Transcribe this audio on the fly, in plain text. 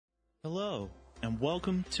Hello, and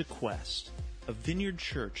welcome to Quest, a vineyard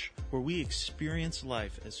church where we experience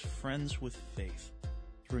life as friends with faith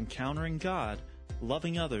through encountering God,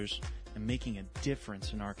 loving others, and making a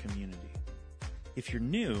difference in our community. If you're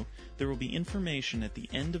new, there will be information at the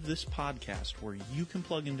end of this podcast where you can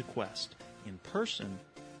plug into Quest in person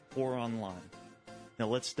or online. Now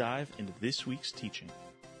let's dive into this week's teaching.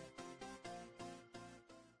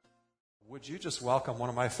 Would you just welcome one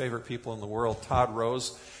of my favorite people in the world, Todd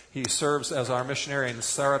Roese. He serves as our missionary in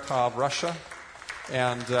Saratov, Russia.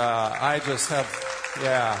 And I just have,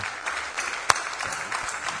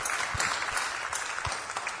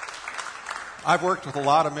 I've worked with a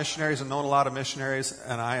lot of missionaries and known a lot of missionaries,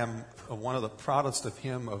 and I am one of the proudest of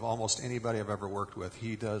him of almost anybody I've ever worked with.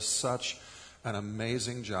 He does such an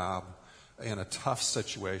amazing job in a tough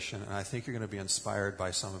situation, and I think you're going to be inspired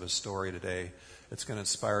by some of his story today. It's going to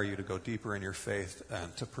inspire you to go deeper in your faith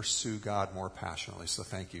and to pursue God more passionately. So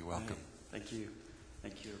thank you. Welcome. Thank you.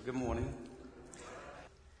 Thank you. Good morning.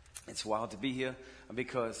 It's wild to be here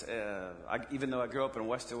because even though I grew up in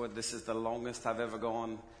Westerwood, this is the longest I've ever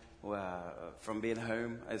gone from being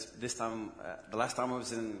home. The last time I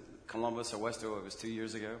was in Columbus or Westerwood was 2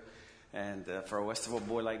 years ago. And for a Westerville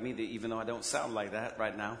boy like me, even though I don't sound like that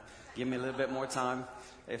right now, give me a little bit more time.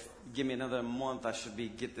 Give me another month, I should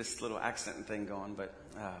get this little accent thing going. But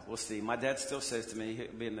we'll see. My dad still says to me, he'll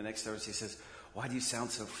be in the next service, he says, "Why do you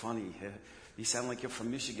sound so funny? You sound like you're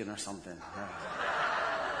from Michigan or something."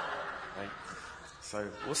 Right? So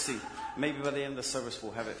we'll see. Maybe by the end of the service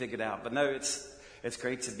we'll have it figured out. But no, it's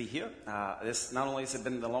great to be here. This not only has it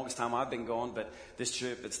been the longest time I've been gone, but this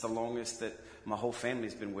trip, it's the longest that my whole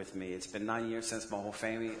family's been with me. It's been 9 years since my whole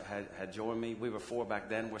family had joined me. We were 4 back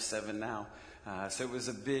then. We're 7 now. So it was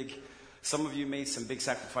some of you made some big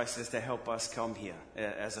sacrifices to help us come here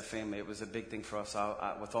as a family. It was a big thing for us.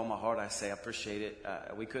 With all my heart, I say I appreciate it.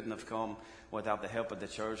 We couldn't have come without the help of the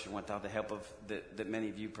church and without the help of that many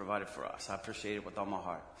of you provided for us. I appreciate it with all my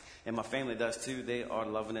heart. And my family does too. They are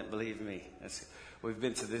loving it, believe me. We've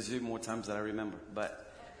been to the zoo more times than I remember.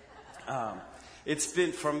 But it's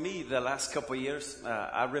been, for me, the last couple of years.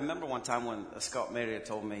 I remember one time when Scott Marriott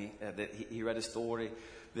told me that he read a story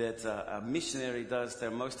that a missionary does their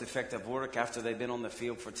most effective work after they've been on the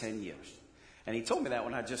field for 10 years. And he told me that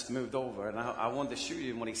when I just moved over. And I wanted to shoot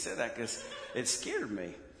him when he said that because it scared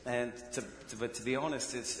me. And but to be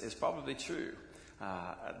honest, it's probably true.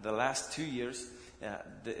 The last 2 years,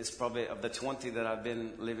 it's probably of the 20 that I've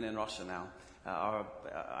been living in Russia now, are,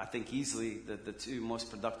 I think, easily the 2 most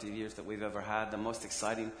productive years that we've ever had, the most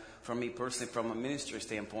exciting for me personally from a ministry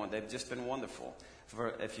standpoint. They've just been wonderful.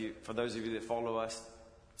 For those of you that follow us,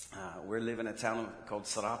 we live in a town called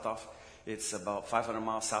Saratov. It's about 500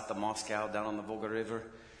 miles south of Moscow, down on the Volga River.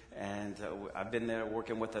 And I've been there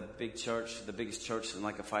working with a big church, the biggest church in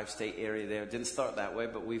like a 5-state area there. It didn't start that way,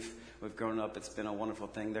 but we've grown up. It's been a wonderful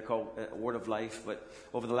thing. They're called Word of Life. But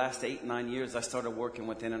over the last 8-9 years, I started working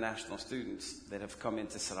with international students that have come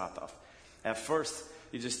into Saratov. At first,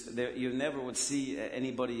 you never would see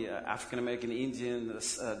anybody African-American, Indian,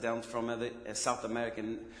 down from South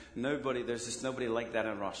American. There's just nobody like that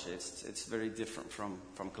in Russia. It's very different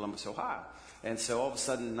from Columbus, Ohio. And so all of a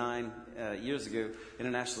sudden, 9 years ago,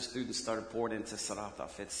 international students started pouring into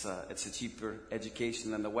Saratov. It's a cheaper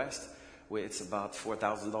education than the West. It's about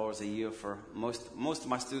 $4,000 a year for most of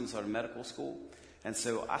my students are in medical school. And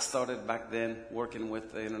so I started back then working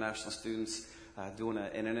with the international students, doing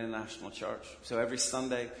an international church. So every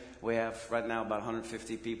Sunday, we have right now about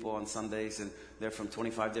 150 people on Sundays, and they're from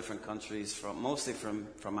 25 different countries, mostly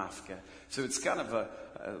from Africa. So it's kind of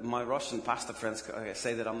my Russian pastor friends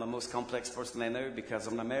say that I'm the most complex person they know because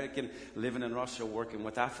I'm an American living in Russia, working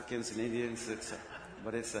with Africans and Indians.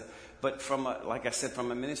 But like I said,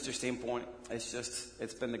 from a ministry standpoint,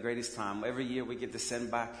 it's been the greatest time. Every year we get to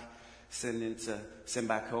send back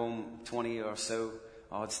home 20 or so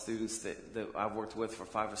odd students that I've worked with for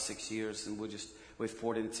 5 or 6 years, and we've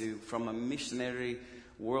poured into, from a missionary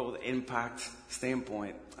world impact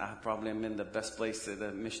standpoint, I probably am in the best place that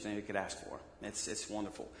a missionary could ask for. It's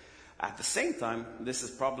wonderful. At the same time, this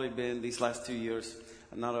has probably been these last 2 years.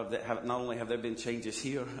 Not only have there been changes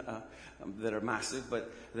here that are massive,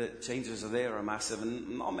 but the changes there are massive,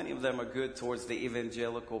 and not many of them are good towards the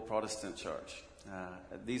evangelical Protestant church.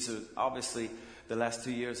 These are obviously the last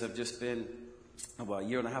 2 years have just been. Well, a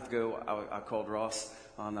year and a half ago, I called Ross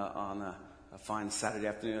on a fine Saturday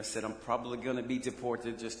afternoon. I said, I'm probably going to be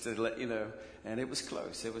deported, just to let you know. And it was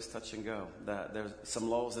close. It was touch and go. There's some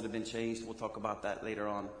laws that have been changed. We'll talk about that later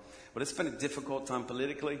on. But it's been a difficult time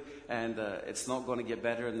politically, and it's not going to get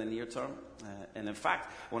better in the near term. And in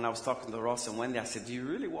fact, when I was talking to Ross and Wendy, I said, do you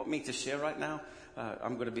really want me to share right now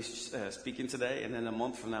I'm going to be speaking today, and then a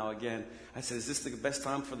month from now again. I said, is this the best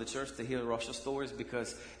time for the church to hear Russia stories?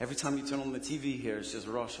 Because every time you turn on the TV here, it's just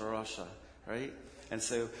Russia, Russia, right? And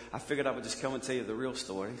so I figured I would just come and tell you the real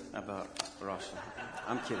story about Russia.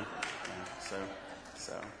 I'm kidding.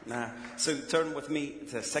 So turn with me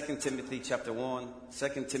to 2 Timothy chapter 1.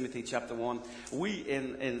 2 Timothy chapter 1. We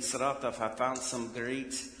in Saratov have found some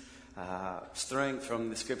great strength from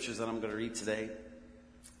the scriptures that I'm going to read today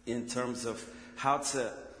in terms of how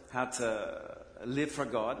to live for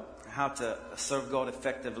God, how to serve God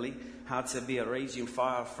effectively, how to be a raging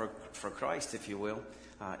fire for Christ, if you will,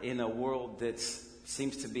 in a world that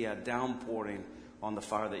seems to be a downpouring on the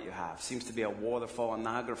fire that you have. Seems to be a waterfall,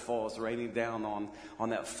 Niagara Falls raining down on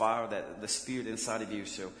that fire, that the Spirit inside of you.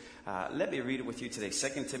 So let me read it with you today.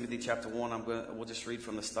 2 Timothy chapter 1, we'll just read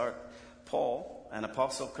from the start. Paul, an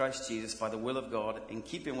apostle of Christ Jesus, by the will of God, in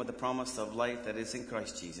keeping with the promise of life that is in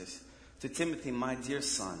Christ Jesus, to Timothy, my dear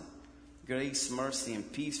son, grace, mercy,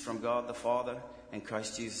 and peace from God the Father and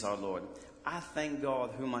Christ Jesus our Lord. I thank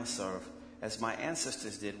God whom I serve, as my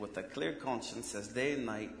ancestors did, with a clear conscience, as day and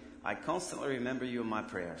night I constantly remember you in my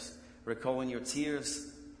prayers, recalling your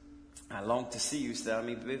tears. I long to see you so that I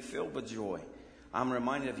may be filled with joy. I'm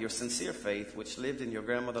reminded of your sincere faith, which lived in your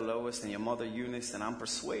grandmother Lois and your mother Eunice, and I'm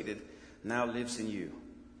persuaded now lives in you.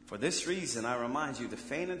 For this reason, I remind you to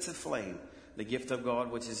fan into flame the gift of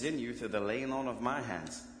God which is in you through the laying on of my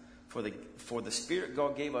hands. For the Spirit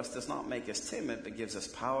God gave us does not make us timid, but gives us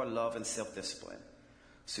power, love, and self-discipline.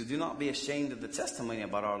 So do not be ashamed of the testimony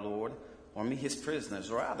about our Lord, or me his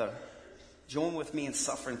prisoners. Rather, join with me in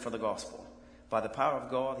suffering for the gospel. By the power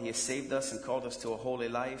of God, he has saved us and called us to a holy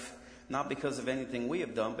life, not because of anything we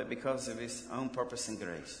have done, but because of his own purpose and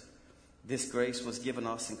grace. This grace was given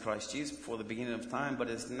us in Christ Jesus before the beginning of time, but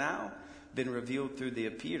has now been revealed through the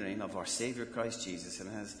appearing of our Savior Christ Jesus, and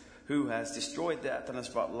who has destroyed death and has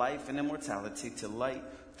brought life and immortality to light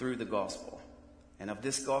through the gospel. And of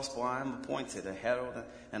this gospel I am appointed a herald,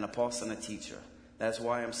 an apostle, and a teacher. That's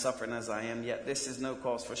why I am suffering as I am, yet this is no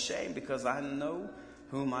cause for shame, because I know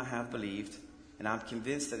whom I have believed, and I'm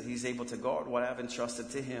convinced that he's able to guard what I have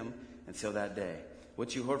entrusted to him until that day.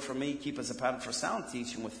 What you heard from me, keep as a pattern for sound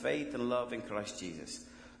teaching with faith and love in Christ Jesus.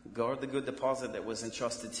 Guard the good deposit that was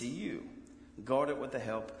entrusted to you. Guard it with the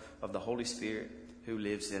help of the Holy Spirit who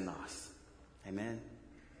lives in us. Amen.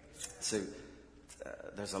 So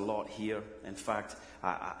there's a lot here. In fact,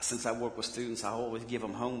 since I work with students, I always give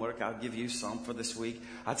them homework. I'll give you some for this week.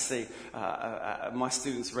 I'd say my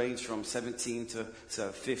students range from 17 to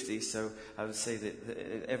 50, so I would say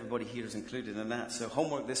that everybody here is included in that. So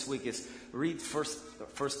homework this week is read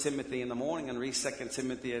First Timothy in the morning and read 2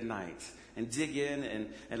 Timothy at night. And dig in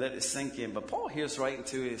and let it sink in. But Paul here's writing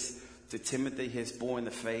to Timothy, his boy in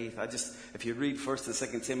the faith. If you read 1 and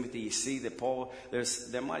 2 Timothy, you see that Paul,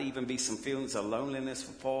 there might even be some feelings of loneliness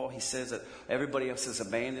with Paul. He says that everybody else has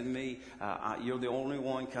abandoned me. You're the only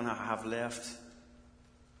one kind of have left.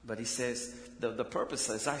 But he says the purpose,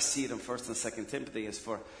 as I see it in 1 and 2 Timothy, is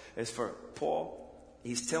for Paul.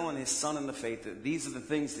 He's telling his son in the faith that these are the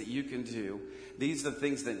things that you can do. These are the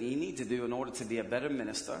things that you need to do in order to be a better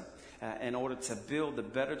minister. In order to build a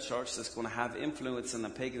better church that's going to have influence in the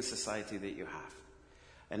pagan society that you have.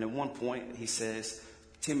 And at one point he says,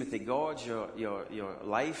 Timothy, guard your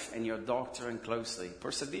life and your doctrine closely.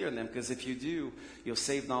 Persevere in them, because if you do, you'll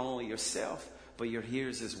save not only yourself, but your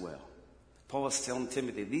hearers as well. Paul is telling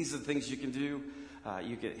Timothy, these are the things you can do.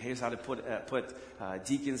 Here's how to put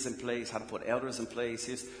deacons in place, how to put elders in place.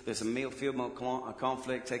 There's a male-female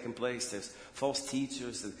conflict taking place. There's false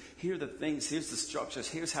teachers. And here are the things, here's the structures.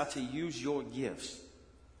 Here's how to use your gifts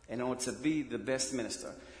in order to be the best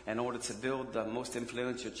minister, in order to build the most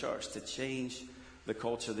influential church, to change the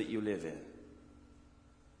culture that you live in.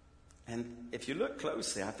 And if you look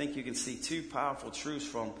closely, I think you can see two powerful truths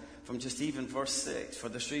from just even verse 6. For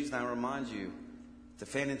this reason I remind you to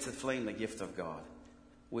fan into flame the gift of God,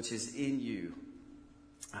 which is in you.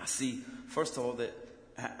 I see, first of all, that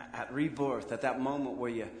at rebirth, at that moment where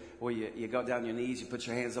you got down on your knees, you put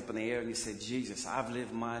your hands up in the air and you say, Jesus, I've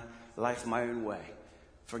lived my life my own way.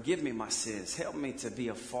 Forgive me my sins. Help me to be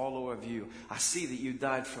a follower of you. I see that you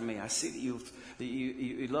died for me. I see that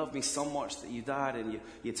you love me so much that you died and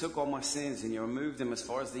you took all my sins and you removed them as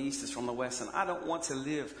far as the east is from the west. And I don't want to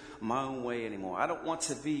live my own way anymore. I don't want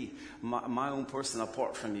to be my own person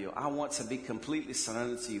apart from you. I want to be completely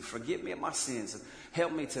surrendered to you. Forgive me of my sins and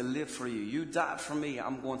help me to live for you. You died for me.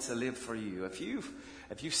 I'm going to live for you.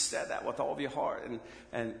 If you've said that with all of your heart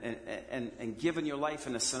and given your life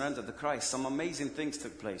in a surrender to Christ, some amazing things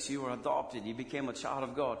took place. You were adopted. You became a child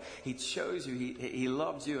of God. He chose you. He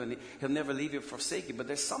loved you, and he'll never leave you or forsake you. But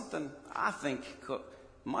there's something I think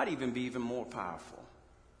might even be even more powerful.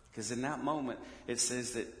 Because in that moment, it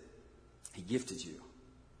says that he gifted you.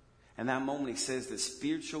 In that moment, he says that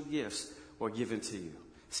spiritual gifts were given to you.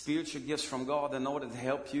 Spiritual gifts from God in order to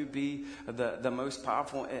help you be the most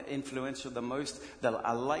powerful, influential,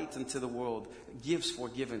 a light into the world. Gifts were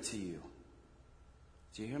given to you.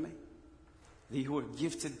 Do you hear me? You were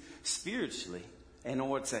gifted spiritually in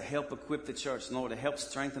order to help equip the church, in order to help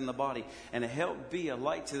strengthen the body, and to help be a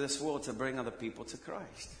light to this world to bring other people to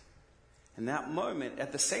Christ. In that moment,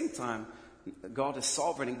 at the same time, God is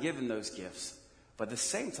sovereign in giving those gifts. But at the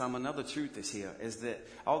same time, another truth is here, is that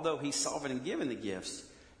although he's sovereign in giving the gifts,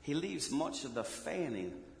 he leaves much of the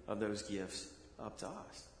fanning of those gifts up to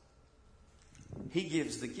us. He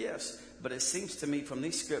gives the gifts, but it seems to me from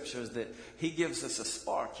these scriptures that he gives us a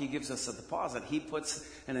spark. He gives us a deposit. He puts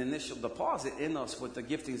an initial deposit in us with the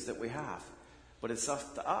giftings that we have. But it's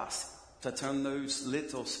up to us to turn those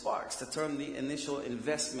little sparks, to turn the initial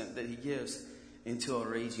investment that he gives into a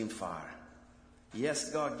raging fire.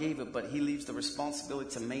 Yes, God gave it, but he leaves the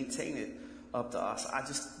responsibility to maintain it up to us. I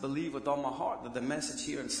just believe with all my heart that the message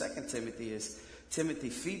here in 2 Timothy is, Timothy,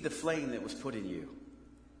 feed the flame that was put in you.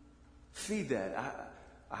 Feed that.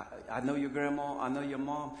 I know your grandma. I know your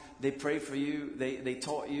mom. They prayed for you. They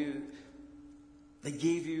taught you. They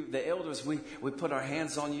gave you, the elders, we put our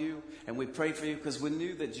hands on you and we prayed for you because we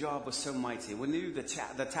knew the job was so mighty. We knew the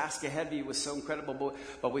task ahead of you was so incredible,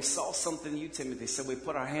 but we saw something in you, Timothy. So we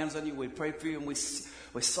put our hands on you, we prayed for you, and we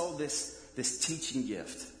saw this teaching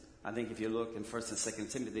gift. I think if you look in 1 and 2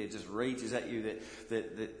 Timothy, it just rages at you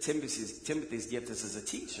that Timothy's gift is as a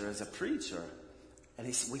teacher, as a preacher. And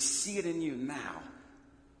we see it in you now.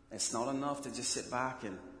 It's not enough to just sit back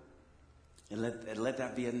and let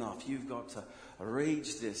that be enough. You've got to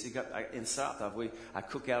rage this. In South, I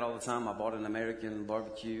cook out all the time. I bought an American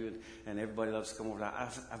barbecue, and everybody loves to come over.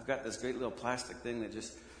 I've got this great little plastic thing that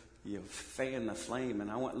just fan the flame.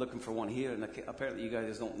 And I went looking for one here, and apparently you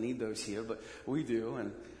guys don't need those here, but we do.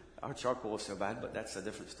 And our charcoal is so bad, but that's a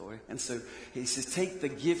different story. And so he says, take the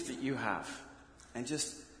gift that you have and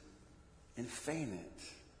fan it.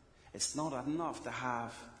 It's not enough to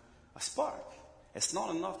have a spark. It's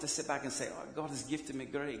not enough to sit back and say, oh, God has gifted me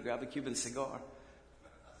great. Grab a Cuban cigar.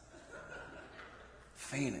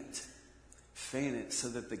 Fan it. Fan it so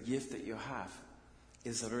that the gift that you have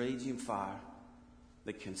is a raging fire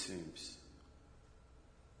that consumes.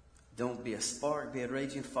 Don't be a spark, be a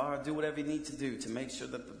raging fire. Do whatever you need to do to make sure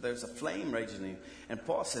that there's a flame raging in you. And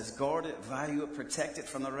Paul says, guard it, value it, protect it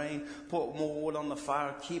from the rain, put more wood on the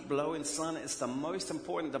fire, keep blowing sun. It's the most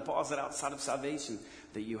important deposit outside of salvation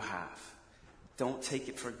that you have. Don't take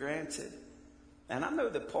it for granted. And I know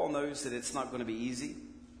that Paul knows that it's not going to be easy.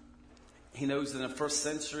 He knows that in the first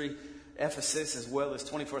century Ephesus as well as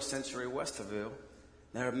 21st century Westerville,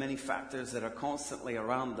 there are many factors that are constantly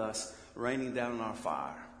around us raining down on our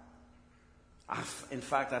fire. In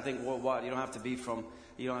fact, I think worldwide, you don't have to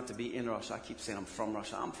be in Russia. I keep saying I'm from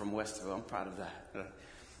Russia. I'm from Westerville. I'm proud of that.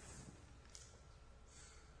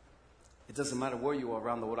 It doesn't matter where you are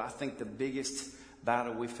around the world. I think the biggest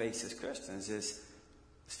battle we face as Christians is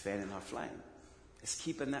fanning our flame. It's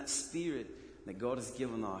keeping that spirit that God has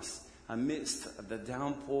given us amidst the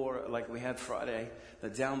downpour like we had Friday, the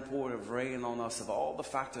downpour of rain on us, of all the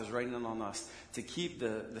factors raining on us, to keep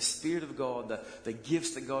the Spirit of God, the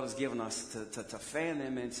gifts that God has given us, to fan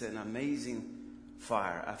them into an amazing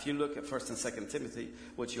fire. If you look at 1 and 2 Timothy,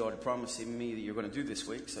 which you already promised me that you're going to do this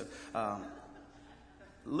week, so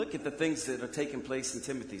look at the things that are taking place in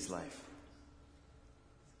Timothy's life.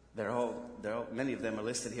 Many of them are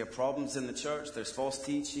listed here. Problems in the church. There's false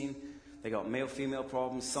teaching. They got male-female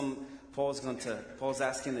problems. Paul's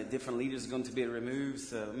asking that different leaders are going to be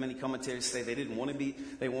removed. Many commentators say they didn't want to be.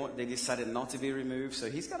 They decided not to be removed.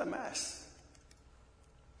 So he's got a mess.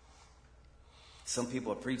 Some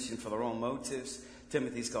people are preaching for the wrong motives.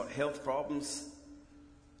 Timothy's got health problems.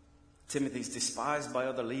 Timothy's despised by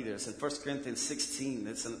other leaders. In 1 Corinthians 16,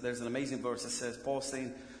 there's an amazing verse that says, Paul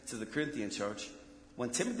saying to the Corinthian church, when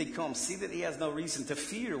Timothy comes, see that he has no reason to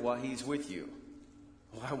fear while he's with you.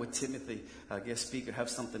 Why would Timothy, guest speaker, have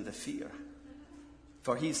something to fear?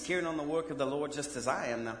 For he's carrying on the work of the Lord just as I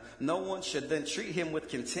am now. No one should then treat him with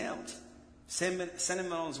contempt. Send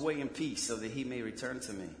him on his way in peace so that he may return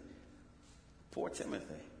to me. Poor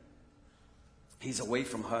Timothy. He's away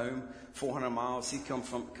from home, 400 miles. He comes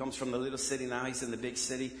from the little city. Now he's in the big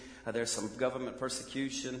city. There's some government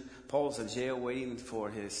persecution. Paul's in jail waiting for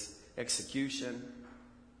his execution.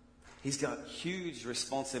 He's got huge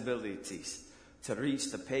responsibilities to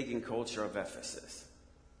reach the pagan culture of Ephesus.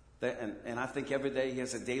 And I think every day he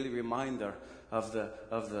has a daily reminder of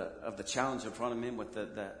the challenge in front of him with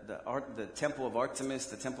the temple of Artemis,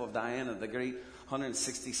 the temple of Diana, the great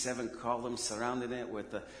 167 columns surrounding it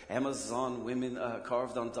with the Amazon women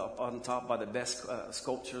carved on top by the best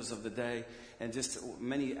sculptures of the day. And just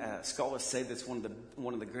many scholars say that's one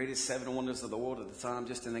of the greatest 7 wonders of the world at the time.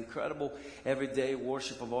 Just an incredible everyday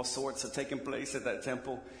worship of all sorts are taking place at that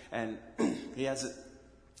temple. And he has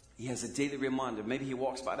a daily reminder. Maybe he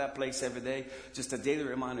walks by that place every day. Just a daily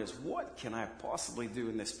reminder is, what can I possibly do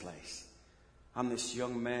in this place? I'm this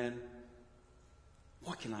young man.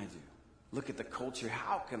 What can I do? Look at the culture.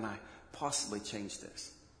 How can I possibly change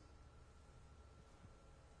this?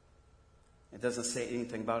 It doesn't say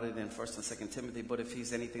anything about it in 1st and 2nd Timothy, but if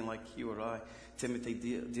he's anything like you or I, Timothy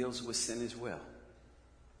deals with sin as well.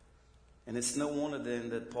 And it's no wonder then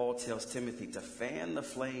that Paul tells Timothy to fan the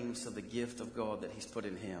flames of the gift of God that he's put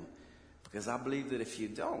in him. Because I believe that if you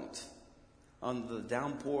don't, under the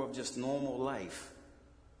downpour of just normal life,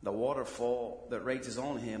 the waterfall that rages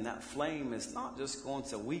on him, that flame is not just going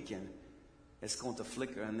to weaken, it's going to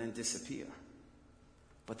flicker and then disappear.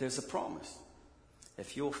 But there's a promise.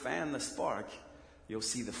 If you'll fan the spark, you'll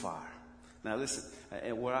see the fire. Now listen,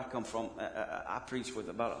 where I come from, I preach with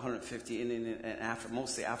about 150 Indian and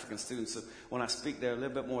mostly African students. So when I speak, they're a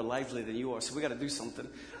little bit more lively than you are. So we got to do something.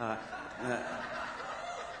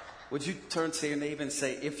 Would you turn to your neighbor and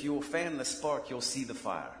say, if you'll fan the spark, you'll see the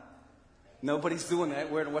fire? Nobody's doing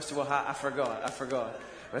that. We're in Western World. I forgot.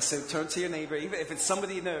 So turn to your neighbor, even if it's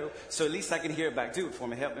somebody you know, so at least I can hear it back. Do it for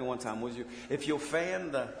me. Help me one time, would you? If you'll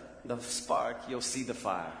fan the spark, you'll see the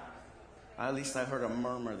fire. At least I heard a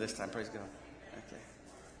murmur this time. Praise God. Okay.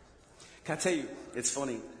 Can I tell you, it's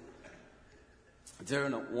funny.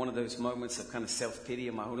 During one of those moments of kind of self-pity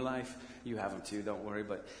in my own life, you have them too, don't worry,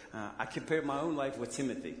 but I compared my own life with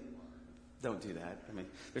Timothy. Don't do that. I mean,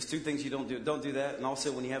 there's 2 things you don't do. Don't do that. And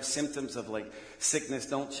also, when you have symptoms of like sickness,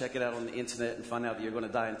 don't check it out on the internet and find out that you're going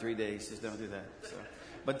to die in 3 days. Just don't do that. So,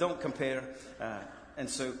 but don't compare. And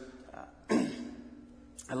so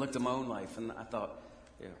I looked at my own life and I thought,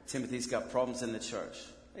 Timothy's got problems in the church.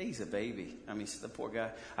 He's a baby. I mean, the poor guy.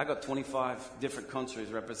 I got 25 different countries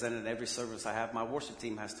represented in every service I have. My worship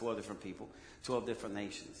team has 12 different people, 12 different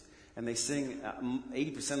nations. And they sing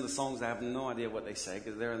 80% of the songs. I have no idea what they say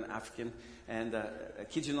because they're in African. And I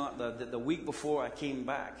kid you not, the week before I came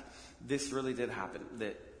back, this really did happen.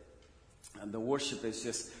 That the worship is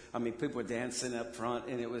just, I mean, people were dancing up front,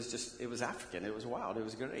 and it was African. It was wild. It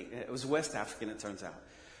was great. It was West African, it turns out.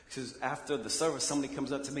 Because after the service, somebody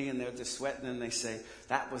comes up to me, and they're just sweating, and they say,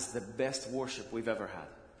 that was the best worship we've ever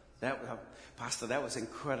had. Pastor, that was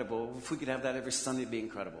incredible. If we could have that every Sunday, it'd be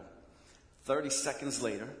incredible. 30 seconds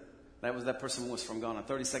later, that person was from Ghana.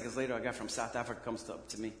 30 seconds later, a guy from South Africa comes up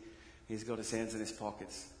to me. He's got his hands in his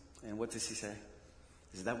pockets. And what does he say?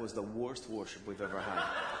 He said, that was the worst worship we've ever had.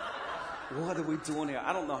 What are we doing here?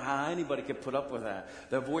 I don't know how anybody could put up with that.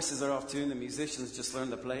 Their voices are off tune. The musicians just learn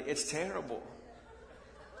to play. It's terrible.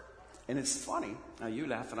 And it's funny. Now, you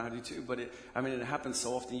laugh, and I do too. But it happens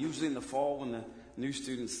so often. Usually in the fall when the new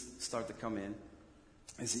students start to come in,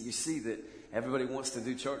 is that you see that everybody wants to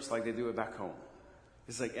do church like they do it back home.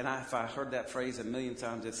 It's like, and if I heard that phrase a million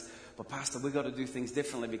times, it's, but Pastor, we got to do things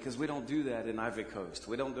differently because we don't do that in Ivory Coast.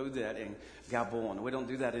 We don't do that in Gabon. We don't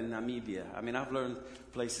do that in Namibia. I mean, I've learned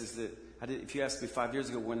places that if you asked me 5 years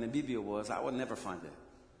ago where Namibia was, I would never find it.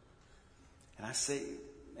 And I say,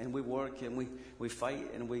 and we work and we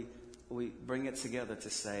fight and we bring it together to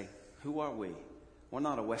say, who are we? We're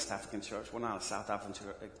not a West African church. We're not a South African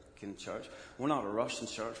church. We're not a Russian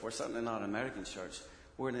church. We're certainly not an American church.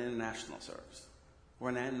 We're an international service.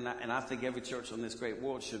 And I think every church on this great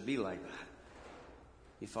world should be like that.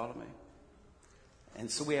 You follow me? And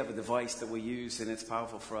so we have a device that we use, and it's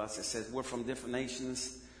powerful for us. It says we're from different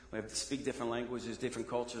nations. We have to speak different languages, different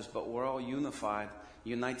cultures, but we're all unified,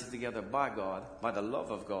 united together by God, by the love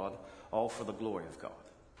of God, all for the glory of God.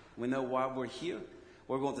 We know why we're here.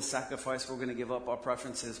 We're going to sacrifice. We're going to give up our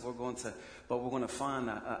preferences. But we're going to find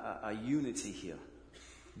a unity here.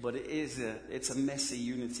 But it's a messy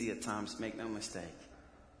unity at times, make no mistake.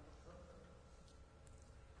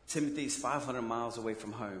 Timothy's 500 miles away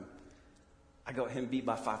from home. I got him beat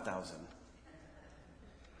by 5,000.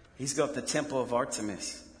 He's got the temple of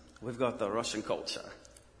Artemis. We've got the Russian culture.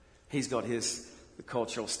 He's got his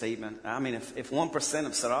cultural statement. I mean, if 1%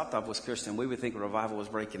 of Saratov was Christian, we would think revival was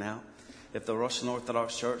breaking out. If the Russian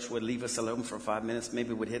Orthodox Church would leave us alone for 5 minutes,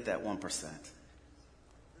 maybe we'd hit that 1%.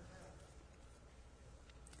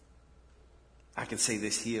 I can say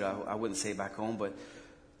this here. I wouldn't say back home, but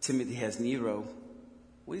Timothy has Nero.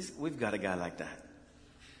 We've got a guy like that.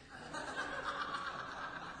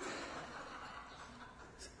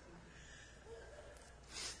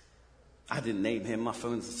 I didn't name him. My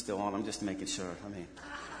phone's still on. I'm just making sure.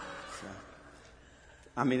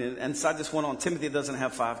 And so I just went on. Timothy doesn't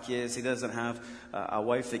have 5 kids. He doesn't have a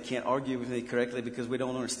wife that can't argue with me correctly because we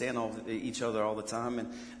don't understand each other all the time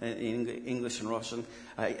in English and Russian.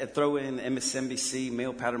 I throw in MSNBC,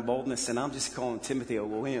 male pattern baldness, and I'm just calling Timothy a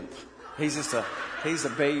wimp. He's a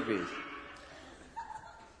baby.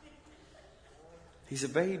 He's a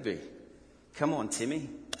baby. Come on, Timmy.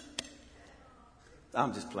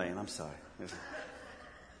 I'm just playing. I'm sorry.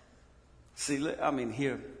 See,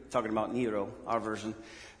 here, talking about Nero, our version.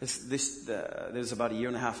 This was about a year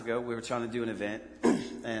and a half ago. We were trying to do an event,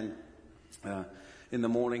 and in the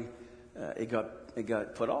morning, it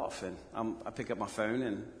got put off. And I pick up my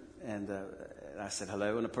phone, and I said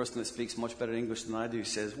hello. And a person that speaks much better English than I do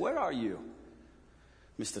says, "Where are you,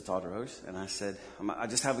 Mr. Todd Roese?" And I said, "I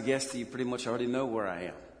just have a guess that you pretty much already know where I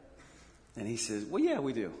am." And he says, "Well, yeah,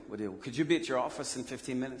 we do. Could you be at your office in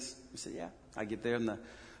 15 minutes?" I said, "Yeah." I get there in the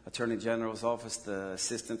Attorney General's office, the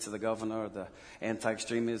assistant to the governor, the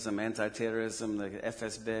anti-extremism, anti-terrorism, the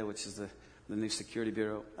FSB, which is the new security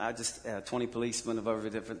bureau. I just 20 policemen of every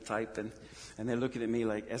different type, and they're looking at me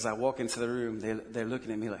like, as I walk into the room, they're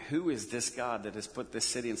looking at me like, who is this God that has put this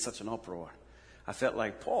city in such an uproar? I felt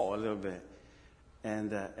like Paul a little bit,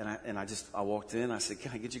 and I walked in. I said,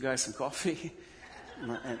 "Can I get you guys some coffee?"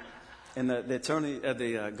 And the attorney,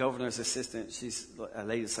 the governor's assistant, she's a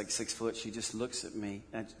lady that's like 6 foot. She just looks at me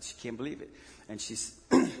and she can't believe it. And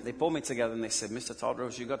they pulled me together and they said, "Mr. Todd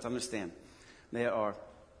Roese, you got to understand, there are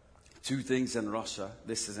 2 things in Russia."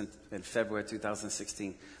 This is in February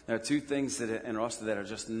 2016. There are 2 things in Russia that are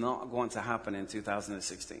just not going to happen in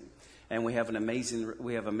 2016. And we have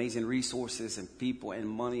amazing resources and people and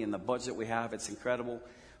money and the budget we have. It's incredible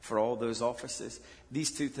for all those offices.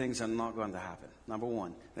 These 2 things are not going to happen. Number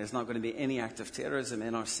 1, there's not going to be any act of terrorism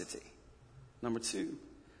in our city. Number 2,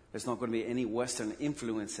 there's not going to be any Western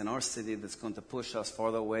influence in our city that's going to push us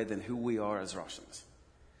farther away than who we are as Russians.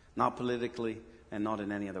 Not politically and not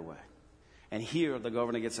in any other way. And here, the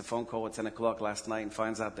governor gets a phone call at 10 o'clock last night and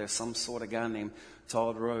finds out there's some sort of guy named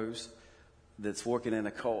Todd Roese that's working in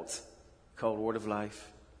a cult called Word of Life.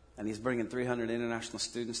 And he's bringing 300 international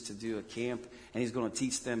students to do a camp. And he's going to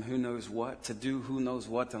teach them who knows what, to do who knows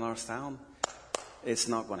what in our town. It's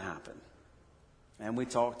not going to happen. And we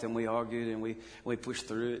talked and we argued and we pushed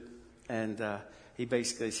through it. And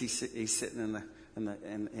he's sitting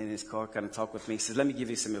in his car, kind of talk with me. He says, "Let me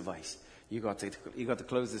give you some advice. You got to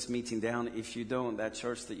close this meeting down. If you don't, that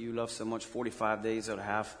church that you love so much, 45 days it'll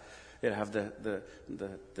have the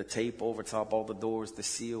tape over top all the doors, the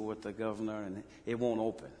seal with the governor, and it won't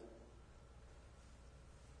open."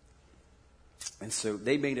 And so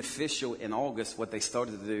they made official in August what they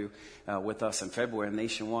started to do with us in February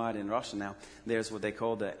nationwide in Russia now. There's what they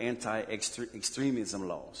call the anti-extremism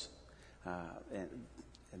laws. And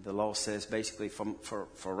the law says basically for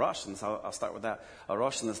Russians, I'll start with that. A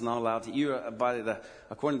Russian is not allowed to,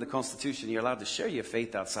 according to the Constitution, you're allowed to share your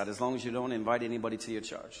faith outside as long as you don't invite anybody to your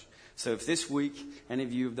church. So if this week any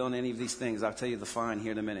of you have done any of these things, I'll tell you the fine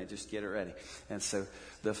here in a minute. Just get it ready. And so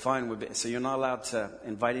the fine would be, so you're not allowed to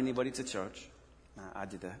invite anybody to church. I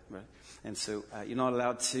did that, right? And so you're not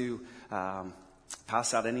allowed to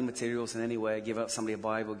pass out any materials in any way, give out somebody a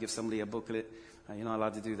Bible, give somebody a booklet. You're not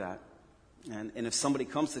allowed to do that. And if somebody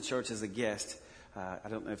comes to church as a guest, I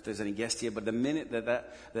don't know if there's any guest here, but the minute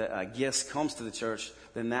that a guest comes to the church,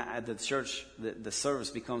 then the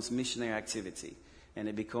service becomes missionary activity. And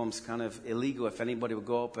it becomes kind of illegal if anybody would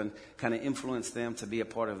go up and kind of influence them to be a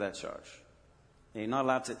part of that church. You're not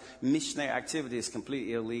allowed to. Missionary activity is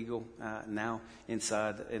completely illegal now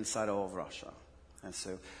inside all of Russia. And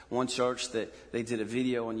so one church that they did a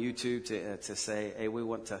video on YouTube to say, hey,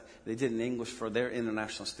 they did it in English for their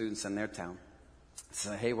international students in their town.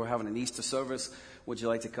 Say, hey, we're having an Easter service. Would you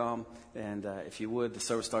like to come? And if you would, the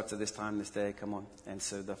service starts at this time this day. Come on. And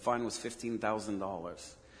so the fine was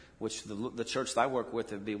 $15,000, which the church that I work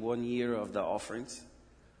with, would be 1 year of the offerings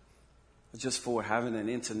just for having an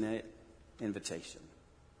internet invitation.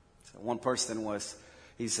 So one person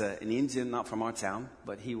he's an Indian, not from our town,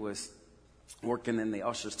 but he was working in the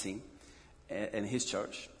ushers team in his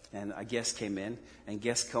church. And a guest came in, and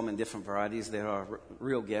guests come in different varieties. There are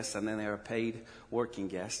real guests, and then there are paid working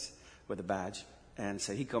guests with a badge. And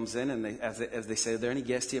so he comes in, and as they say, are there any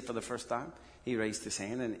guests here for the first time? He raised his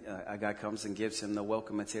hand, and a guy comes and gives him the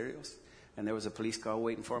welcome materials. And there was a police car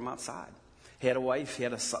waiting for him outside. He had a wife. He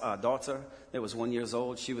had a daughter that was 1 year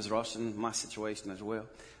old. She was Russian, my situation as well.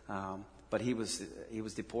 But he was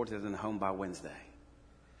deported and home by Wednesday.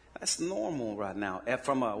 That's normal right now.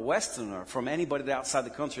 From a Westerner, from anybody outside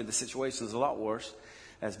the country, the situation is a lot worse.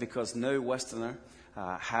 That's because no Westerner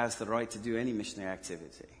has the right to do any missionary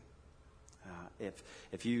activity.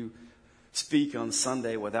 If you speak on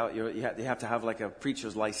Sunday without you have to have like a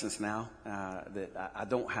preacher's license now that I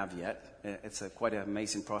don't have yet. It's quite an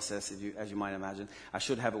amazing process, as you might imagine. I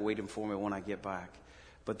should have it waiting for me when I get back.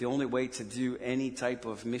 But the only way to do any type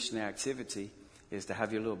of missionary activity is to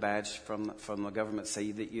have your little badge from the government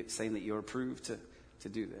saying that you're approved to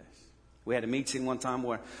do this. We had a meeting one time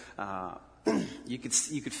where you could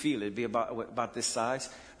feel it. It'd be about this size.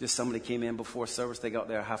 Just somebody came in before service. They got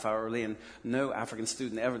there a half hour early, and no African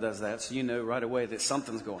student ever does that. So you know right away that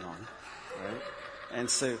something's going on, right? And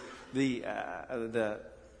so the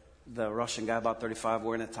Russian guy, about 35,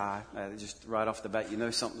 wearing a tie, just right off the bat, you know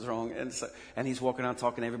something's wrong. And he's walking around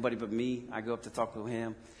talking to everybody but me. I go up to talk to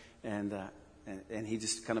him, and he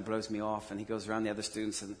just kind of blows me off. And he goes around the other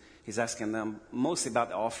students, and he's asking them mostly about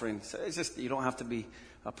the offering. So it's just, you don't have to be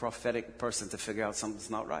a prophetic person to figure out something's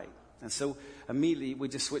not right. And so immediately we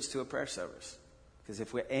just switched to a prayer service. Because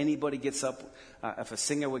if anybody gets up, if a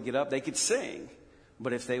singer would get up, they could sing.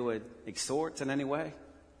 But if they would exhort in any way,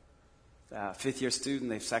 fifth-year student,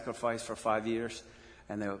 they've sacrificed for 5 years,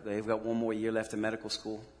 and they've got 1 more year left in medical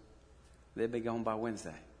school, they'll be gone by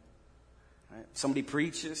Wednesday. Right? Somebody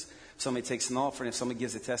preaches, somebody takes an offering, if somebody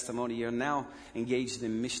gives a testimony, you're now engaged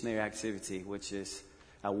in missionary activity, which is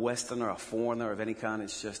a Westerner, a foreigner of any kind.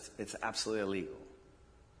 It's absolutely illegal.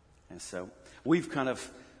 And so we've kind of,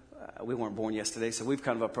 we weren't born yesterday, so we've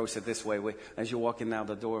kind of approached it this way. As you walk in now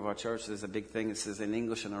the door of our church, there's a big thing. It says in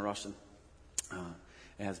English and in Russian.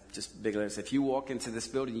 It has just big letters. If you walk into this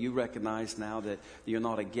building, you recognize now that you're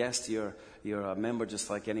not a guest. You're a member just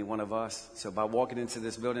like any one of us. So by walking into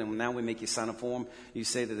this building, now we make you sign a form. You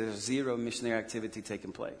say that there's zero missionary activity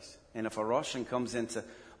taking place. And if a Russian comes into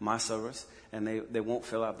my service and they won't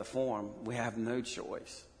fill out the form, we have no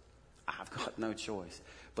choice. I've got no choice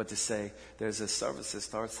but to say there's a service that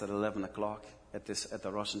starts at 11 o'clock at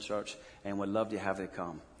the Russian church, and we'd love to have you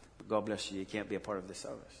come. But God bless you. You can't be a part of this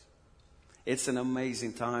service. It's an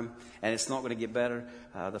amazing time, and it's not going to get better.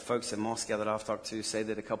 The folks in Moscow that I've talked to say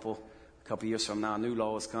that a couple years from now, a new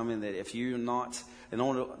law is coming that if you're not, the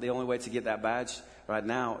only way to get that badge right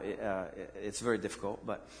now, it's very difficult.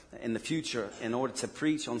 But in the future, in order to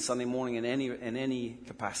preach on Sunday morning in any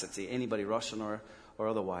capacity, anybody Russian or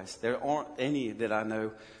otherwise, there aren't any that I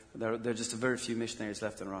know. There are just very few missionaries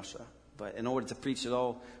left in Russia. But in order to preach it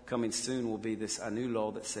all, coming soon will be a new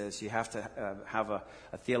law that says you have to have a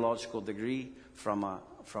theological degree from a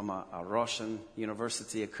Russian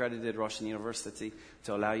university, accredited Russian university,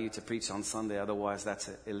 to allow you to preach on Sunday. Otherwise, that's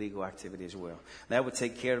an illegal activity as well. That would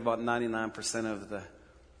take care of about 99% of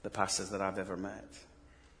the pastors that I've ever met.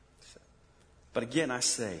 So. But again, I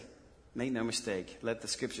say, make no mistake, let the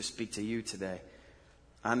Scripture speak to you today.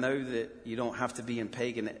 I know that you don't have to be in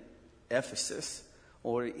pagan Ephesus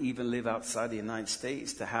or even live outside the United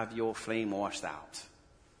States to have your flame washed out.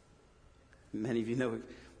 Many of you know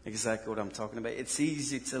exactly what I'm talking about. It's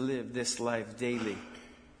easy to live this life daily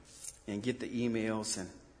and get the emails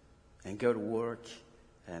and go to work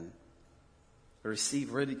and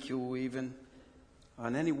receive ridicule even.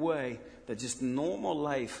 In any way that just normal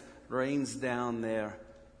life rains down there,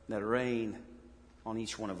 that rain on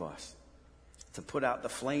each one of us. To put out the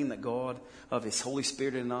flame that God, of His Holy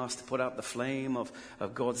Spirit in us, to put out the flame of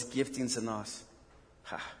God's giftings in us.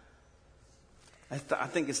 I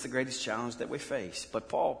think it's the greatest challenge that we face. But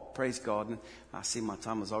Paul, praise God, and I see my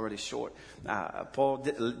time is already short. Paul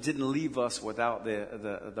didn't leave us without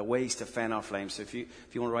the ways to fan our flames. So if you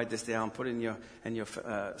want to write this down, put it in your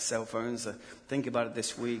cell phones. Think about it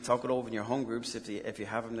this week. Talk it over in your home groups if you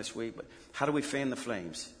have them this week. But how do we fan the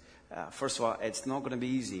flames? First of all, it's not going to be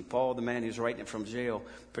easy. Paul, the man who's writing it from jail,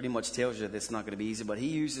 pretty much tells you that it's not going to be easy. But he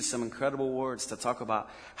uses some incredible words to talk about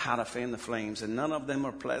how to fan the flames. And none of them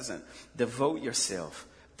are pleasant. Devote yourself.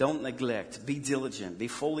 Don't neglect. Be diligent. Be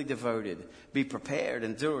fully devoted. Be prepared.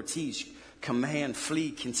 Endure. Teach. Command.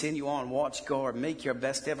 Flee. Continue on. Watch. Guard. Make your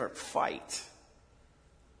best effort. Fight.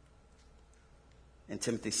 In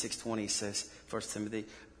Timothy 6:20 says, 1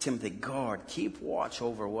 Timothy, guard. Keep watch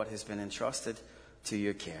over what has been entrusted to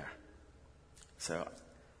your care. So,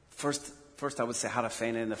 first I would say how to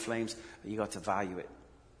fan it in the flames. You got to value it.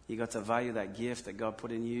 You got to value that gift that God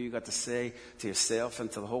put in you. You got to say to yourself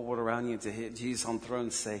and to the whole world around you, and to hit Jesus on the throne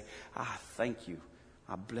and say, thank you.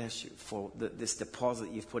 I bless you for this deposit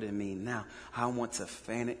you've put in me. Now, I want to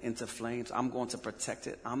fan it into flames. I'm going to protect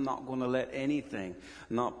it. I'm not going to let anything,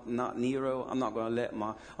 not Nero. I'm not going to let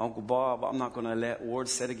my Uncle Bob. I'm not going to let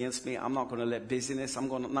words said against me. I'm not going to let busyness. I'm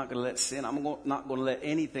not going to let sin. I'm not going to let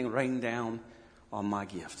anything rain down on my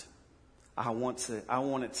gift. I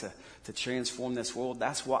want it to transform this world.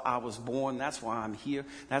 That's why I was born. That's why I'm here.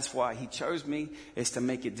 That's why he chose me, is to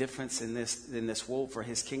make a difference in this world for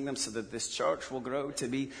his kingdom, so that this church will grow to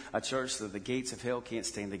be a church that the gates of hell can't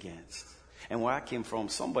stand against. And where I came from,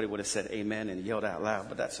 somebody would have said amen and yelled out loud,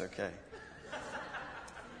 but that's okay.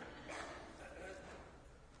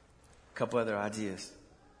 A couple other ideas.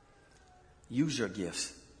 Use your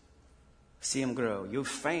gifts. See them grow. You're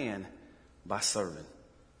fanned by serving.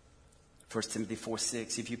 1 Timothy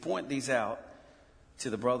 4:6. If you point these out to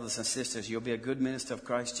the brothers and sisters, you'll be a good minister of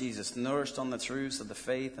Christ Jesus, nourished on the truths of the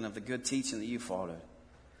faith and of the good teaching that you followed.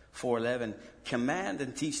 4:11. Command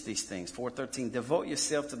and teach these things. 4:13. Devote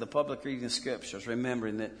yourself to the public reading of scriptures,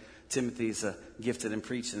 remembering that Timothy is gifted in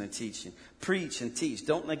preaching and teaching. Preach and teach.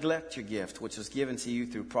 Don't neglect your gift, which was given to you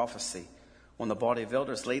through prophecy. When the body of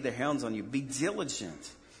elders lay their hands on you, be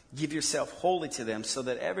diligent. Give yourself wholly to them, so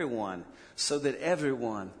that everyone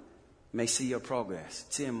may see your progress.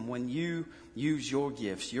 Tim, when you use your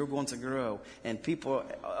gifts, you're going to grow. And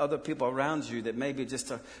other people around you that maybe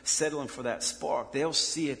just are settling for that spark, they'll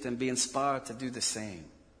see it and be inspired to do the same.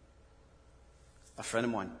 A friend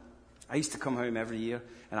of mine, I used to come home every year,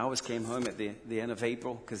 and I always came home at the end of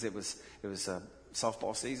April, because it was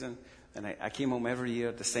softball season. And I came home every year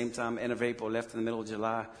at the same time, end of April, left in the middle of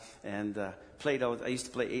July, and played. I used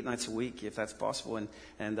to play 8 nights a week, if that's possible.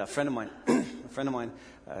 And a friend of mine,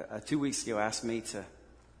 2 weeks ago asked me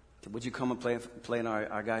would you come and play in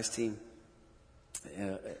our guys' team?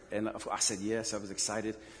 And I said yes. I was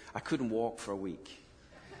excited. I couldn't walk for a week.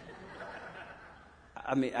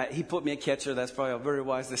 I mean, he put me a catcher. That's probably a very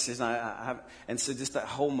wise decision. And so just that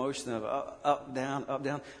whole motion of up, down, up,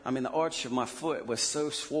 down. I mean, the arch of my foot was so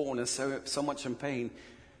swollen and so much in pain.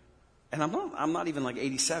 And I'm not even like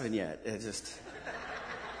 87 yet.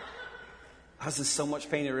 I was in so much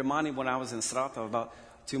pain. It reminded me when I was in Srata about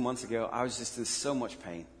 2 months ago. I was just in so much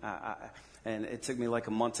pain. And it took me like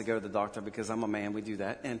a month to go to the doctor, because I'm a man. We do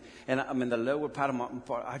that. And I'm in the lower part of my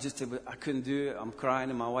part. I couldn't do it. I'm crying.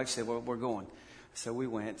 And my wife said, well, we're going. So we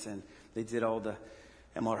went, and they did all the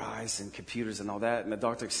MRIs and computers and all that. And the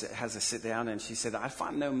doctor has us sit down, and she said, I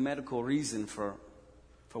find no medical reason for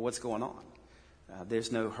what's going on.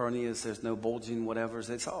 There's no hernias, there's no bulging, whatever.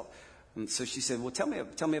 It's all. And so she said, well, tell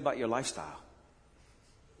me about your lifestyle.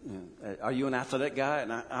 Are you an athletic guy?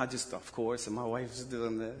 And I just, of course, and my wife's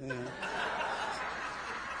doing that. You know.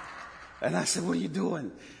 And I said, what are you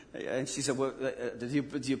doing? And she said, well,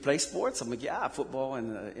 do you play sports? I'm like, yeah, football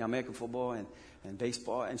and American football and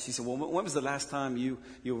baseball. And she said, well, when was the last time you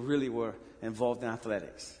really were involved in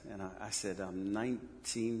athletics? And I said,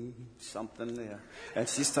 19 something. Yeah. And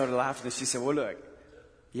she started laughing, and she said, well, look,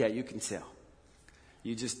 yeah, you can tell.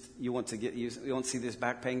 You want to see this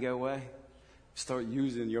back pain go away? Start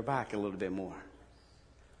using your back a little bit more.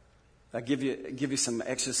 I give you some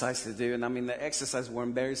exercise to do. And I mean, the exercises were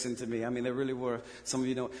embarrassing to me. I mean, they really were. Some of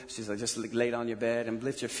you know, she's like, just lay down your bed and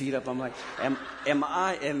lift your feet up. I'm like, am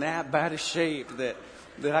I in that bad a shape that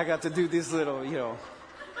I got to do this little, you know?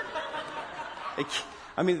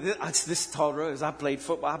 This is Todd Roese. I played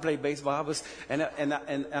football. I played baseball. And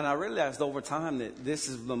I realized over time that this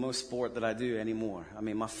is the most sport that I do anymore. I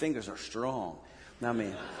mean, my fingers are strong. I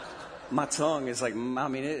mean, my tongue is like,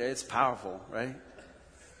 it's powerful, right?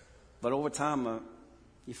 But over time,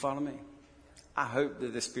 you follow me? I hope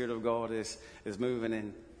that the Spirit of God is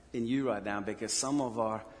moving in you right now, because some of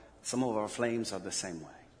our flames are the same way.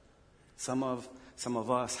 Some of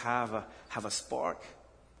us have a spark,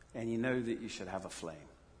 and you know that you should have a flame.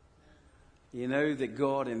 You know that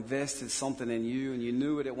God invested something in you, and you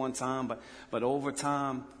knew it at one time, but over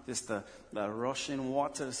time, just the rushing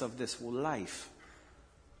waters of this life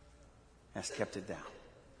has kept it down.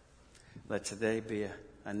 Let today be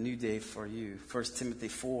a new day for you. 1 Timothy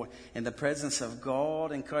 4, in the presence of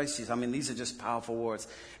God in Christ Jesus. I mean, these are just powerful words.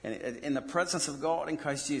 And in the presence of God in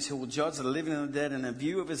Christ Jesus, who will judge the living and the dead, in the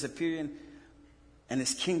view of his appearing and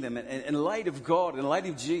his kingdom. And in light of God, in light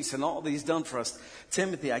of Jesus and all that he's done for us,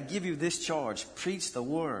 Timothy, I give you this charge. Preach the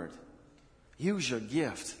word. Use your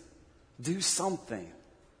gift. Do something.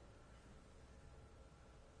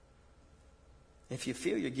 If you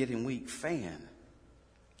feel you're getting weak, fan.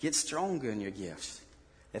 Get stronger in your gifts.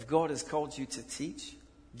 If God has called you to teach,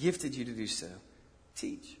 gifted you to do so,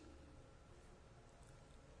 teach.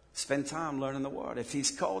 Spend time learning the word. If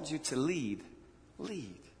he's called you to lead,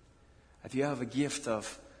 lead. If you have a gift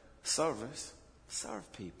of service, serve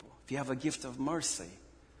people. If you have a gift of mercy,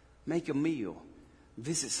 make a meal,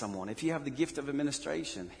 visit someone. If you have the gift of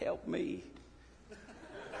administration, help me.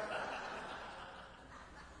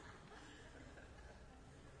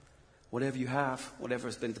 Whatever you have, whatever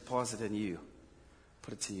has been deposited in you,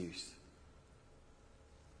 put it to use.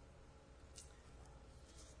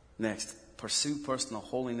 Next, pursue personal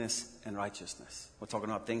holiness and righteousness. We're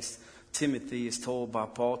talking about things Timothy is told by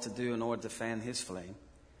Paul to do in order to fan his flame.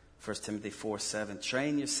 1 Timothy 4:7,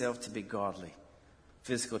 train yourself to be godly.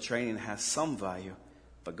 Physical training has some value,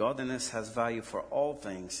 but godliness has value for all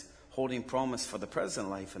things, holding promise for the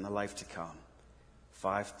present life and the life to come.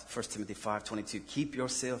 1 Timothy 5:22, keep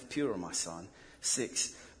yourself pure, my son.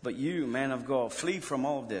 6, but you, man of God, flee from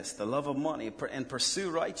all this, the love of money, and pursue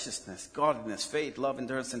righteousness, godliness, faith, love,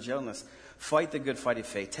 endurance, and gentleness. Fight the good fight of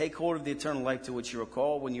faith. Take hold of the eternal life to which you were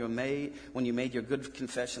called when you made your good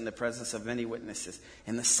confession in the presence of many witnesses.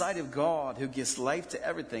 In the sight of God, who gives life to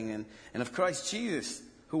everything, and of Christ Jesus,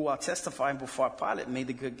 who, while testifying before Pilate, made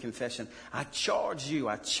the good confession. I charge you,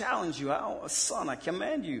 I challenge you, son, I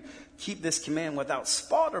command you, keep this command without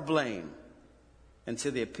spot or blame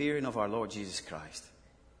until the appearing of our Lord Jesus Christ.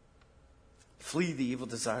 Flee the evil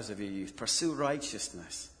desires of your youth. Pursue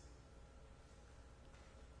righteousness.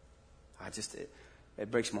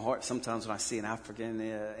 It breaks my heart sometimes when I see an African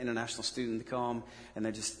international student come and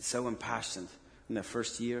they're just so impassioned in their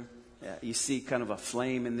first year. You see kind of a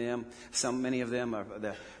flame in them. Many of them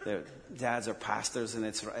their dads are pastors, and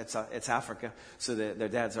it's Africa, so their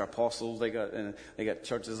dads are apostles. They got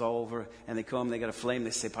churches all over, and they come. They got a flame.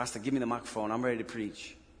 They say, "Pastor, give me the microphone. I'm ready to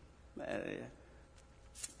preach."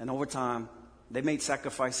 And over time, they made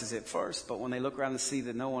sacrifices at first, but when they look around and see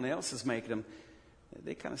that no one else is making them,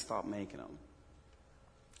 they kind of stop making them.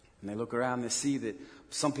 And they look around and they see that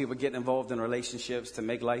some people are getting involved in relationships to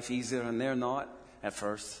make life easier, and they're not at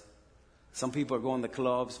first. Some people are going to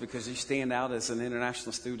clubs because you stand out as an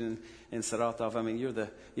international student in Saratov. I mean, you're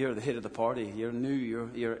the hit of the party. You're new.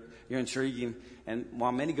 You're intriguing. And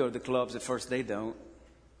while many go to the clubs at first, they don't,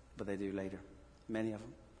 but they do later. Many of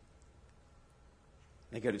them.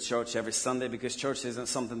 They go to church every Sunday because church isn't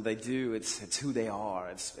something they do. It's who they are.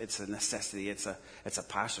 It's a necessity. It's a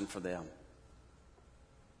passion for them.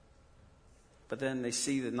 But then they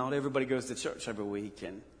see that not everybody goes to church every week,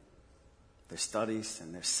 and there's studies,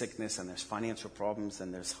 and there's sickness, and there's financial problems,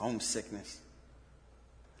 and there's homesickness.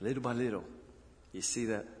 Little by little, you see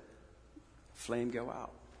that flame go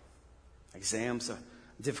out. Exams are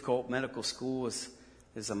difficult. Medical school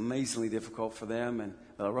is amazingly difficult for them, and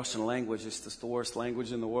the Russian language is the worst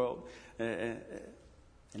language in the world. And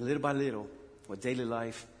little by little, with daily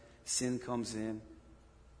life, sin comes in,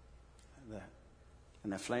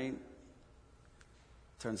 and that flame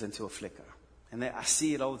turns into a flicker. And I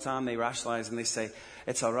see it all the time. They rationalize and they say,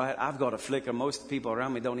 it's all right, I've got a flicker. Most people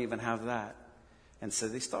around me don't even have that. And so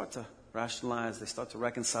they start to rationalize. They start to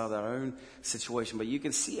reconcile their own situation. But you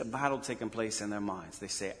can see a battle taking place in their minds. They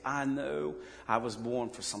say, I know I was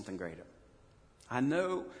born for something greater. I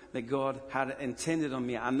know that God had intended on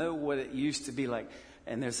me. I know what it used to be like.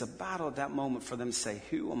 And there's a battle at that moment for them to say,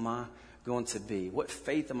 who am I going to be? What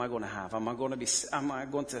faith am I going to have? Am I going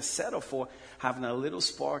to settle for having a little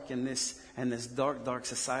spark in this dark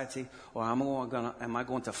society? Or am I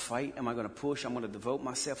going to fight? Am I going to push? I'm going to devote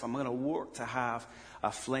myself. I'm going to work to have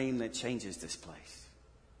a flame that changes this place.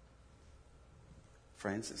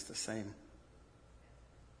 Friends, it's the same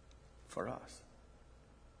for us.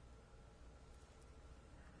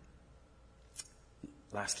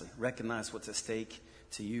 Lastly, recognize what's at stake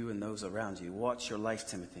to you and those around you. Watch your life,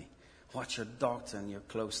 Timothy. Watch your doctrine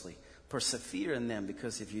closely. Persevere in them,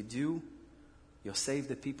 because if you do, you'll save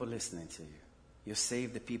the people listening to you. You'll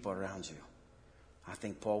save the people around you. I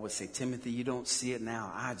think Paul would say, Timothy, you don't see it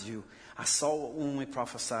now. I do. I saw it when we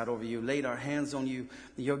prophesied over you, laid our hands on you.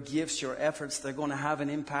 Your gifts, your efforts, they're going to have an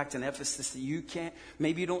impact in Ephesus that you can't.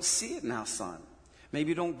 Maybe you don't see it now, son. Maybe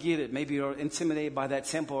you don't get it. Maybe you're intimidated by that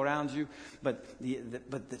temple around you. But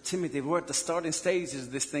Timothy, we're at the starting stages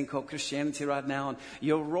of this thing called Christianity right now. And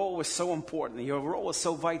your role is so important. Your role is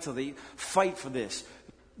so vital that you fight for this.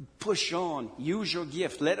 Push on. Use your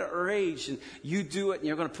gift. Let it rage. And you do it, and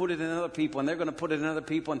you're going to put it in other people. And they're going to put it in other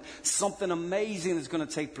people. And something amazing is going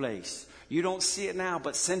to take place. You don't see it now,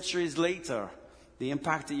 but centuries later, the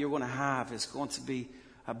impact that you're going to have is going to be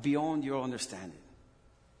beyond your understanding.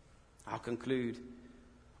 I'll conclude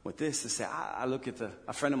with this to say, I look at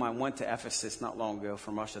a friend of mine went to Ephesus not long ago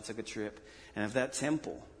from Russia, took a trip. And of that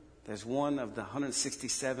temple, there's one of the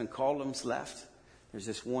 167 columns left. There's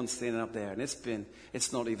just one standing up there. And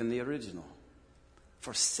it's not even the original.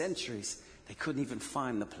 For centuries, they couldn't even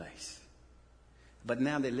find the place. But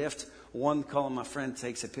now they left one column. My friend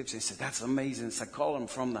takes a picture and says, that's amazing. It's a column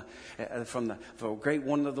from the great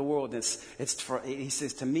wonder of the world. He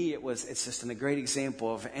says, to me, it's just a great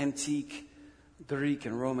example of antique Greek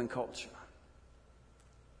and Roman culture.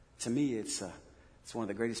 To me, it's one of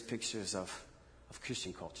the greatest pictures of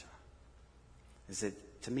Christian culture.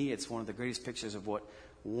 To me, it's one of the greatest pictures of what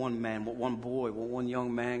one man, what one boy, what one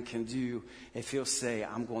young man can do if he'll say,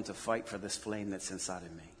 I'm going to fight for this flame that's inside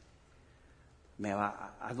of me. Man,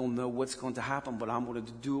 I don't know what's going to happen, but I'm going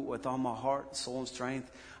to do it with all my heart, soul, and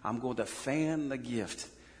strength. I'm going to fan the gift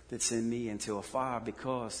that's in me into a fire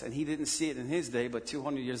because, and he didn't see it in his day, but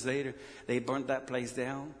 200 years later, they burnt that place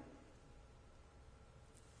down.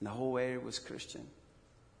 And the whole area was Christian.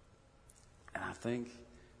 And I think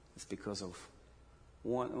it's because of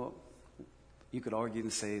one, well, you could argue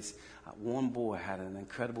and say it's one boy had an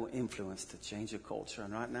incredible influence to change a culture.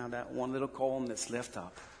 And right now, that one little column that's left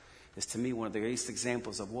up is to me one of the greatest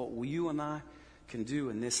examples of what you and I can do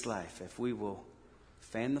in this life if we will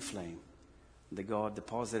fan the flame that God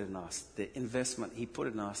deposited in us, the investment he put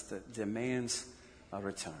in us that demands a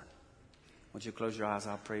return. Would you close your eyes?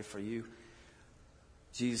 I'll pray for you.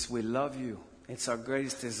 Jesus, we love you. It's our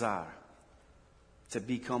greatest desire to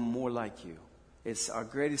become more like you. It's our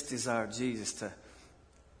greatest desire, Jesus, to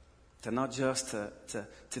not just to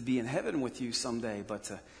be in heaven with you someday, but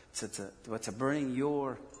to bring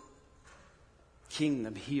your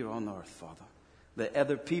kingdom here on earth, Father. That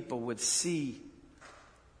other people would see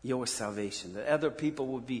your salvation. That other people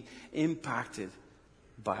would be impacted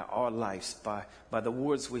by our lives, by the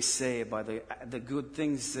words we say, by the good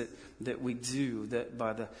things that we do,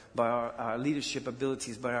 by our leadership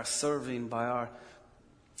abilities, by our serving, by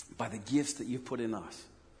the gifts that you put in us.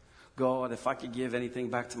 God, if I could give anything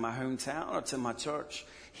back to my hometown or to my church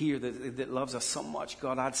here that loves us so much,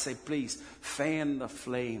 God, I'd say, please fan the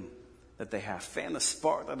flame that they have. Fan the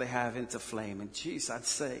spark that they have into flame. And Jesus, I'd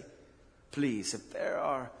say, please, if there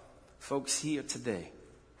are folks here today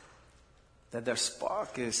that their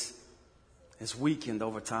spark is weakened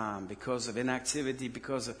over time because of inactivity,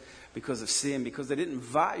 because of sin, because they didn't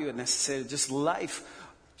value it necessarily, just life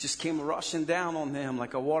just came rushing down on them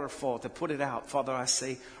like a waterfall to put it out. Father, I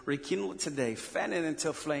say, rekindle it today. Fan it into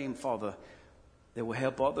a flame, Father, that will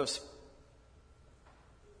help others,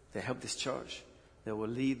 that help this church, that will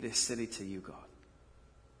lead this city to you, God.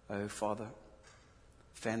 Oh, Father,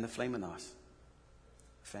 fan the flame in us.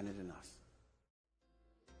 Fan it in us.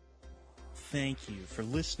 Thank you for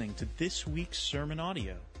listening to this week's sermon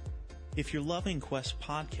audio. If you're loving Quest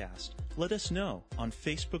Podcast, let us know on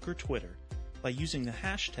Facebook or Twitter by using the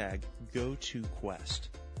hashtag #GoToQuest.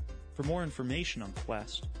 For more information on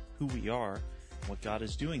Quest, who we are, and what God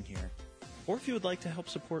is doing here, or if you would like to help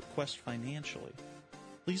support Quest financially,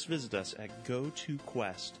 please visit us at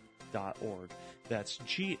gotoquest.org. That's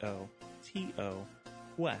GOTO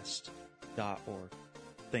Quest.org.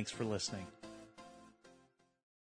 Thanks for listening.